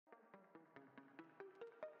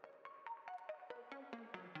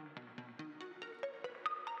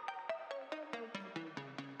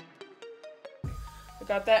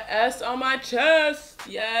Got that S on my chest.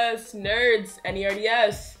 Yes, nerds,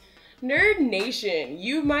 N-E-R-D-S. Nerd Nation.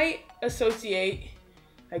 You might associate,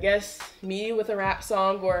 I guess, me with a rap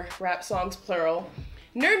song or rap songs plural.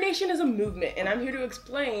 Nerd Nation is a movement, and I'm here to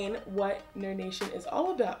explain what Nerd Nation is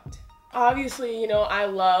all about. Obviously, you know, I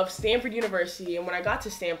love Stanford University, and when I got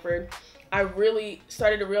to Stanford, I really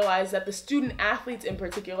started to realize that the student athletes in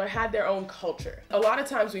particular had their own culture. A lot of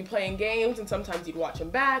times we play in games, and sometimes you'd watch them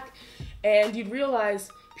back, and you'd realize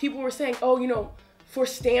people were saying, oh, you know, for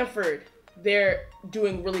Stanford, they're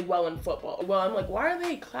doing really well in football. Well, I'm like, why are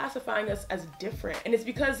they classifying us as different? And it's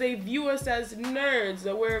because they view us as nerds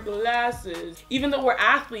that wear glasses. Even though we're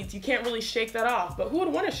athletes, you can't really shake that off, but who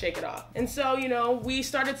would want to shake it off? And so, you know, we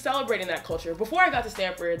started celebrating that culture. Before I got to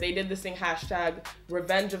Stanford, they did this thing, hashtag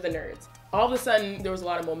Revenge of the Nerds. All of a sudden, there was a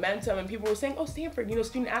lot of momentum and people were saying, oh, Stanford, you know,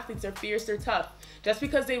 student athletes are fierce, they're tough. Just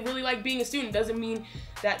because they really like being a student doesn't mean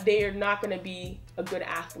that they are not gonna be a good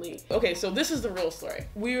athlete. Okay, so this is the real story.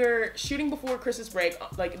 We were shooting before Christmas break,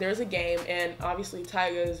 like there's a game, and obviously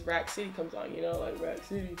Tyga's Rack City comes on, you know, like Rack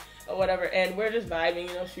City or whatever, and we're just vibing,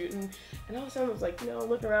 you know, shooting. And all of a sudden I was like, you know,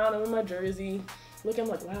 look around, I'm in my jersey, looking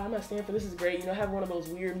like, wow, I'm at Stanford, this is great, you know, have one of those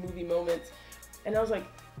weird movie moments. And I was like,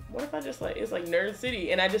 what if I just like, it's like Nerd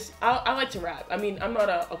City, and I like to rap. I mean, I'm not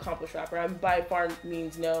an accomplished rapper. I'm by far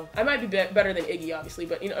means no. I might be better than Iggy, obviously,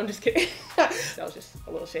 but you know, I'm just kidding. That was just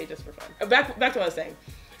a little shade just for fun. Back to what I was saying.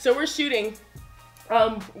 So we're shooting,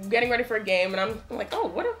 getting ready for a game, and I'm like, oh,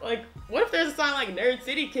 what if there's a song like Nerd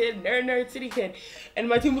City Kid, Nerd City Kid, and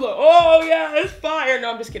my team was like, oh yeah, it's fire.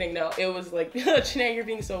 No, I'm just kidding. No, it was like, Chiney, you're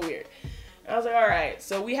being so weird. I was like, all right.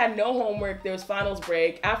 So we had no homework. There was finals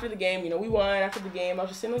break. After the game, you know, we won. After the game, I was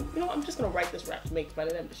just saying, like, you know, I'm just going to write this rap to make fun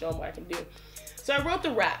of them, to show them what I can do. So I wrote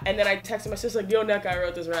the rap, and then I texted my sister, like, yo, Neck, I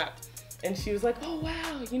wrote this rap. And she was like, oh,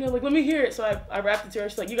 wow, you know, like, let me hear it. So I rapped it to her.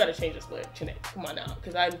 She's like, you got to change this lyric, Chiney. Come on now,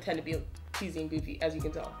 because I tend to be cheesy and goofy, as you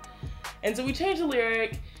can tell. And so we changed the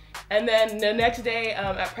lyric. And then the next day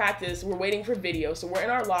at practice, we're waiting for video. So we're in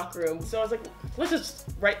our locker room. So I was like, let's just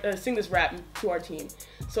sing this rap to our team.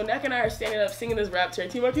 So Neck and I are standing up singing this rap to our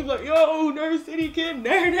team. Our team's like, yo, Nerd City Kid,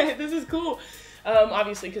 nerd, this is cool.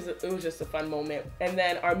 Obviously, because it was just a fun moment. And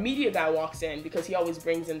then our media guy walks in because he always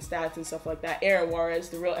brings in stats and stuff like that. Aaron Juarez,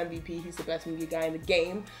 the real MVP. He's the best media guy in the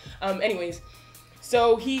game. Anyways.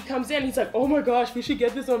 So he comes in, he's like, oh my gosh, we should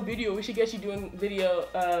get this on video. We should get you doing video,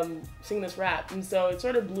 singing this rap. And so it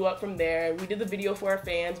sort of blew up from there. We did the video for our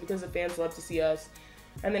fans because the fans love to see us.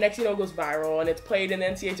 And the next, you know, it goes viral and it's played in the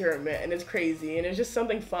NCAA tournament and it's crazy and it's just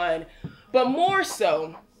something fun. But more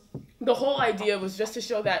so, the whole idea was just to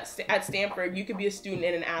show that at Stanford, you could be a student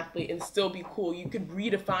and an athlete and still be cool. You could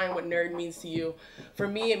redefine what nerd means to you. For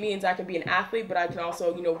me, it means I can be an athlete, but I can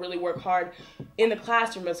also, you know, really work hard in the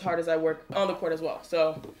classroom as hard as I work on the court as well.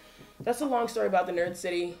 So that's a long story about the Nerd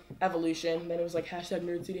City evolution. Then it was like hashtag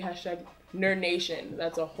Nerd City, hashtag Nerd Nation.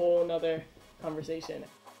 That's a whole nother conversation.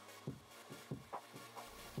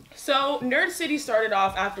 So Nerd City started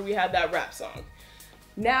off after we had that rap song.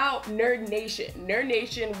 Now, Nerd Nation. Nerd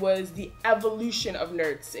Nation was the evolution of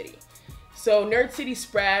Nerd City. So Nerd City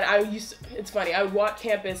spread. It's funny, I would walk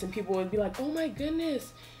campus and people would be like, oh my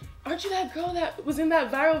goodness, aren't you that girl that was in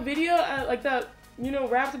that viral video? Like that, you know,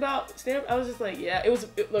 rapped about Stanford? I was just like, yeah.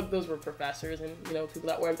 Look, those were professors and, you know, people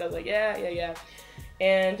that worked. I was like, yeah.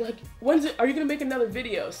 And like, are you gonna make another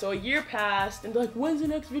video? So a year passed and like, when's the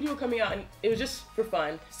next video coming out? And it was just for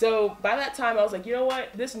fun. So by that time I was like, you know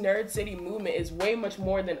what? This Nerd City movement is way much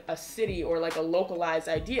more than a city or like a localized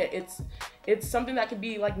idea. It's something that could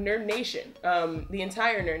be like Nerd Nation, the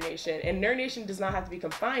entire Nerd Nation. And Nerd Nation does not have to be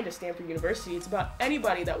confined to Stanford University. It's about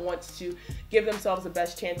anybody that wants to give themselves the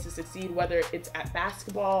best chance to succeed, whether it's at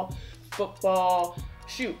basketball, football,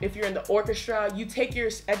 shoot, if you're in the orchestra, you take your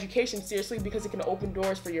education seriously because it can open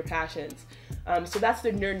doors for your passions. So that's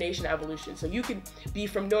the Nerd Nation evolution. So you could be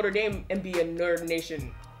from Notre Dame and be a Nerd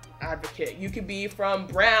Nation advocate. You could be from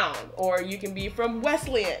Brown, or you can be from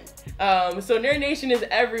Wesleyan. So Nerd Nation is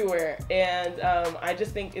everywhere. And I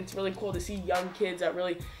just think it's really cool to see young kids that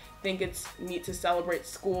really think it's neat to celebrate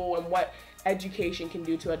school and what education can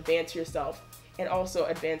do to advance yourself and also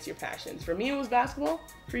advance your passions. For me, it was basketball.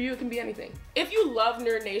 For you, it can be anything. If you love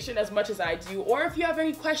Nerd Nation as much as I do, or if you have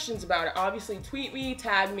any questions about it, obviously tweet me,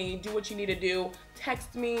 tag me, do what you need to do,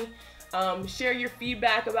 text me, share your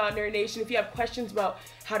feedback about Nerd Nation. If you have questions about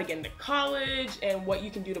how to get into college and what you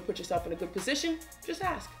can do to put yourself in a good position, just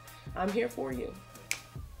ask. I'm here for you.